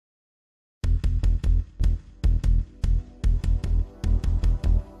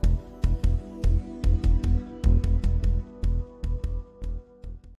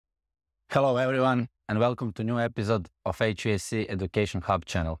Hello everyone and welcome to a new episode of HVAC Education Hub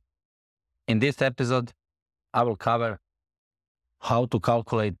channel. In this episode, I will cover how to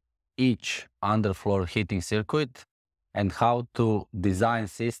calculate each underfloor heating circuit and how to design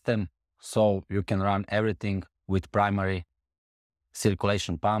system so you can run everything with primary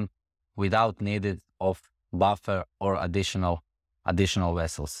circulation pump without needed of buffer or additional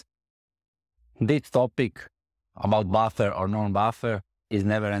vessels. This topic about buffer or non-buffer is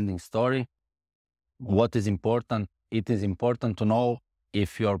never-ending story. What is important? It is important to know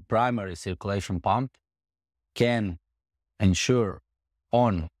if your primary circulation pump can ensure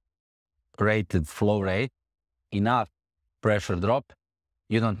on rated flow rate enough pressure drop.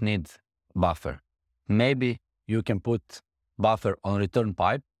 You don't need buffer. Maybe you can put buffer on return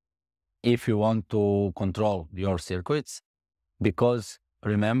pipe if you want to control your circuits, because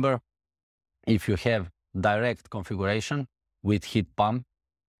remember, if you have direct configuration with heat pump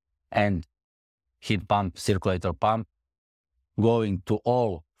and heat pump, circulator pump going to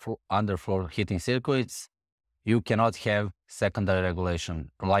all underfloor heating circuits, you cannot have secondary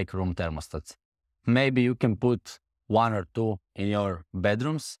regulation like room thermostats. Maybe you can put one or two in your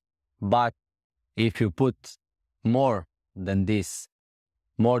bedrooms, but if you put more than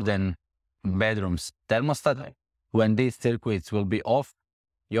bedrooms thermostat, when these circuits will be off,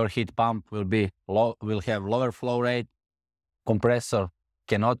 your heat pump will have lower flow rate. Compressor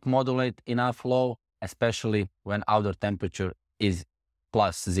cannot modulate enough flow, especially when outdoor temperature is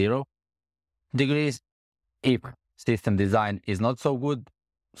 +0 degrees. If system design is not so good,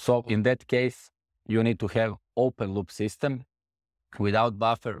 so in that case, you need to have open loop system without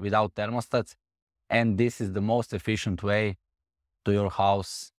buffer, without thermostats, and this is the most efficient way to your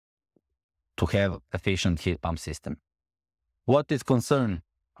house to have efficient heat pump system. What is concern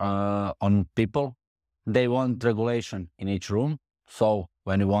on people? They want regulation in each room. So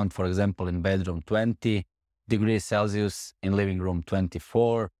when you want, for example, in bedroom 20 degrees Celsius, in living room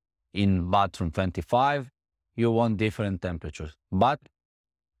 24, in bathroom 25, you want different temperatures. But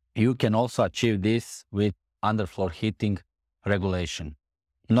you can also achieve this with underfloor heating regulation.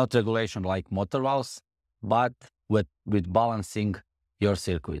 Not regulation like motor valves, but with balancing your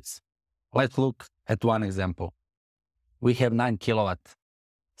circuits. Let's look at one example. We have 9 kilowatt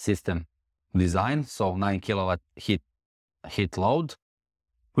system design, so 9 kilowatt heat load.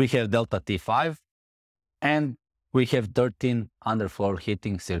 We have delta T5 and we have 13 underfloor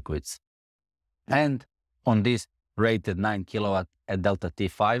heating circuits. And on this rated 9 kilowatt at delta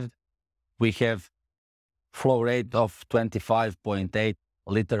T5, we have flow rate of 25.8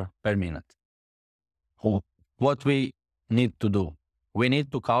 liter per minute. What we need to do? We need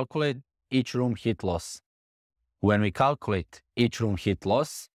to calculate each room heat loss. When we calculate each room heat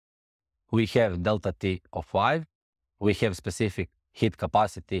loss, we have delta T of 5, we have specific heat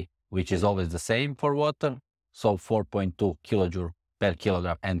capacity, which is always the same for water, so 4.2 kilojoule per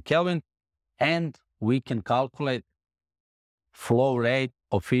kilogram and Kelvin, and we can calculate flow rate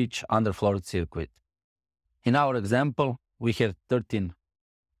of each underfloor circuit. In our example, we have 13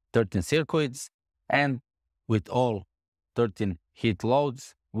 circuits, and with all 13 heat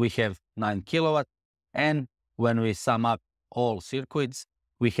loads, we have 9 kilowatt, and when we sum up all circuits,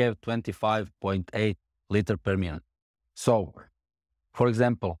 we have 25.8 liter per minute. So, for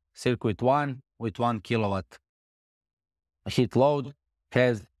example, circuit 1 with 1 kilowatt heat load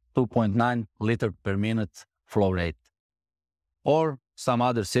has 2.9 liter per minute flow rate. Or some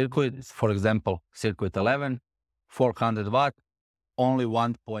other circuits, for example, circuit 11, 400 watt, only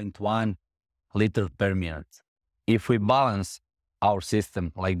 1.1 liter per minute. If we balance our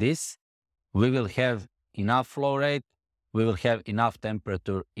system like this, we will have enough flow rate, we will have enough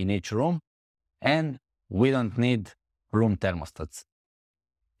temperature in each room, and we don't need room thermostats.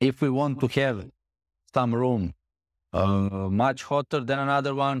 If we want to have some room much hotter than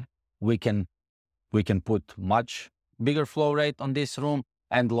another one, we can put much bigger flow rate on this room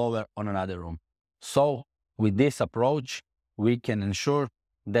and lower on another room. So with this approach, we can ensure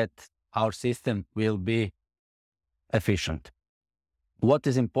that our system will be efficient. What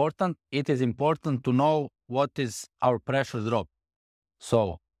is important? It is important to know what is our pressure drop.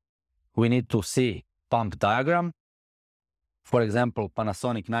 So we need to see pump diagram. For example,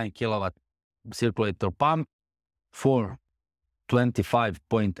 Panasonic 9 kilowatt circulator pump for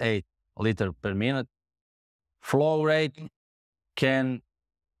 25.8 liter per minute. Flow rate can,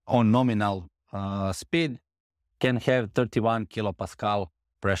 on nominal speed, can have 31 kilopascal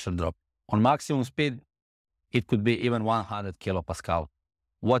pressure drop. On maximum speed, it could be even 100 kilopascal.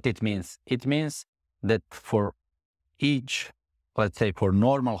 What it means? It means that for each, let's say for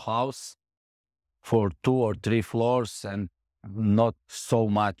normal house, for 2 or 3 floors and not so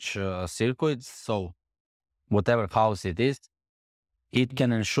much circuits. So whatever house it is, it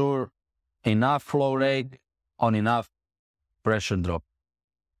can ensure enough flow rate on enough pressure drop.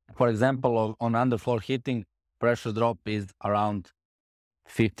 For example, on underfloor heating, pressure drop is around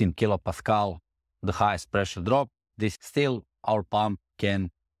 15 kilopascal, the highest pressure drop. This still our pump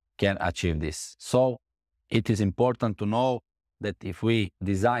can achieve this. So it is important to know that if we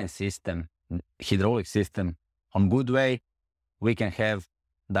design system, hydraulic system on good way, we can have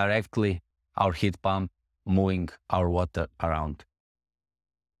directly our heat pump moving our water around.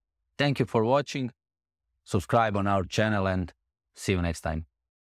 Thank you for watching. Subscribe on our channel and see you next time.